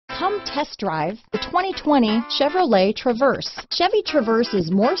Come test drive the 2020 Chevrolet Traverse. Chevy Traverse is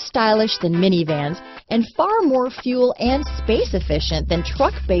more stylish than minivans and far more fuel and space efficient than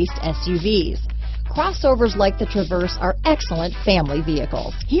truck-based SUVs. Crossovers like the Traverse are excellent family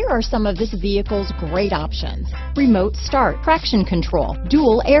vehicles. Here are some of this vehicle's great options: remote start, traction control,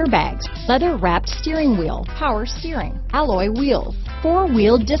 dual airbags, leather-wrapped steering wheel, power steering, alloy wheels,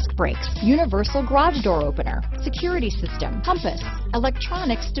 four-wheel disc brakes, universal garage door opener, security system, compass,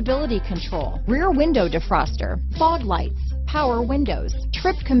 electronic stability control, rear window defroster, fog lights, power windows,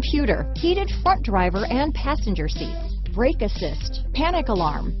 trip computer, heated front driver and passenger seats, brake assist, panic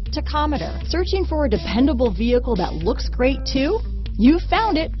alarm, tachometer. Searching for a dependable vehicle that looks great too? You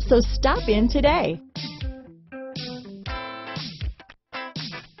found it, so stop in today.